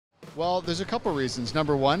Well, there's a couple reasons.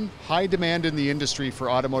 Number one, high demand in the industry for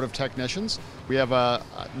automotive technicians. We have a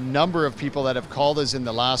number of people that have called us in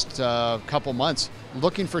the last couple months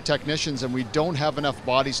looking for technicians, and we don't have enough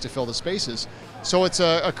bodies to fill the spaces. So it's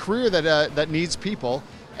a career that needs people,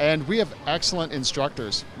 and we have excellent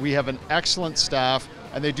instructors. We have an excellent staff,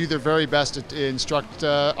 and they do their very best to instruct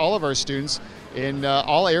all of our students in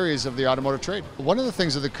all areas of the automotive trade. One of the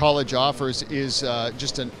things that the college offers is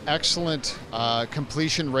just an excellent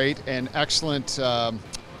completion rate and excellent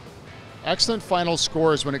final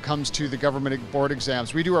scores when it comes to the government board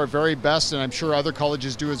exams. We do our very best, and I'm sure other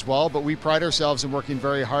colleges do as well, but we pride ourselves in working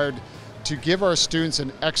very hard to give our students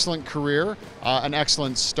an excellent career, an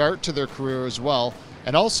excellent start to their career as well,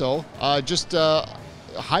 and also just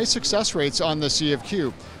high success rates on the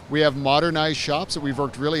CFQ. We have modernized shops that we've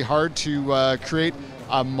worked really hard to create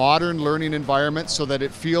a modern learning environment so that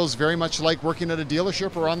it feels very much like working at a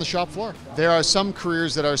dealership or on the shop floor. There are some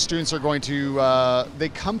careers that our students are going to, they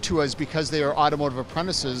come to us because they are automotive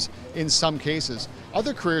apprentices in some cases.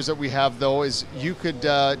 Other careers that we have though is you could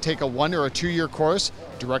take a 1 or a 2 year course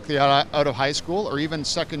directly out of high school, or even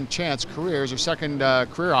second chance careers or second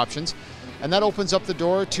career options. And that opens up the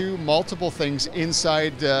door to multiple things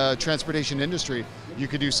inside the transportation industry. You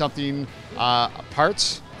could do something,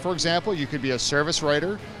 parts, for example. You could be a service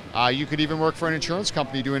writer. You could even work for an insurance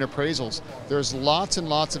company doing appraisals. There's lots and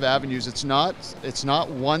lots of avenues. It's not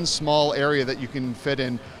one small area that you can fit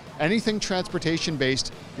in. Anything transportation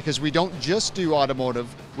based, because we don't just do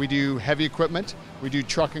automotive. We do heavy equipment, we do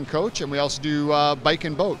truck and coach, and we also do bike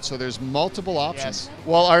and boat. So there's multiple options. Yes.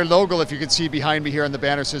 Well, our logo, if you can see behind me here on the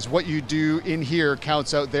banner, says what you do in here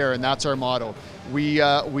counts out there, and that's our motto. We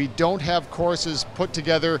don't have courses put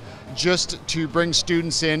together just to bring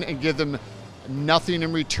students in and give them nothing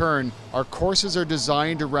in return. Our courses are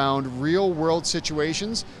designed around real world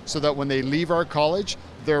situations so that when they leave our college,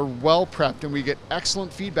 they're well prepped, and we get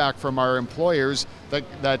excellent feedback from our employers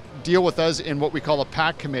that deal with us in what we call a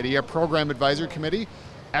PAC committee, a program advisory committee.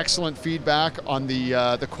 Excellent feedback on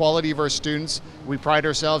the quality of our students. We pride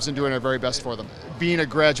ourselves in doing our very best for them. Being a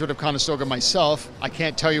graduate of Conestoga myself, I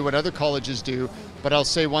can't tell you what other colleges do, but I'll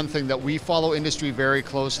say one thing, that we follow industry very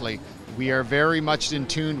closely. We are very much in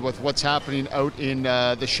tune with what's happening out in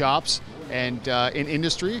the shops and in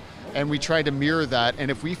industry, and we try to mirror that. And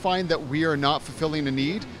if we find that we are not fulfilling a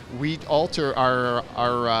need, we alter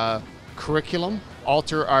our curriculum,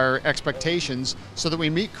 alter our expectations so that we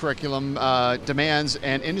meet curriculum demands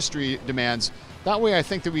and industry demands. That way I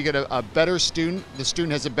think that we get a better student, the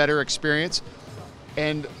student has a better experience.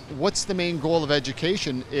 And what's the main goal of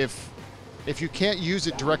education? If you can't use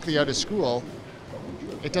it directly out of school,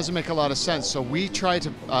 it doesn't make a lot of sense. So we try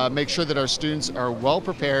to make sure that our students are well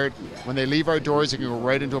prepared. When they leave our doors, they can go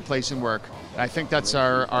right into a place and work. And I think that's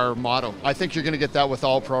our motto. I think you're going to get that with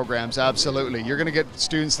all programs, absolutely. You're going to get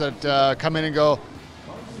students that come in and go,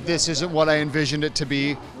 this isn't what I envisioned it to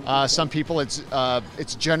be. Some people,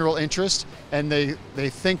 it's general interest, and they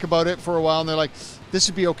think about it for a while, and they're like, this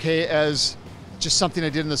would be okay as just something I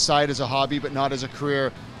did on the side as a hobby, but not as a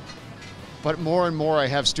career. But more and more I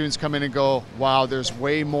have students come in and go, wow, there's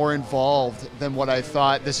way more involved than what I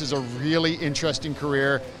thought. This is a really interesting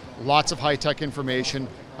career, lots of high-tech information,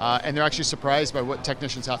 and they're actually surprised by what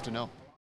technicians have to know.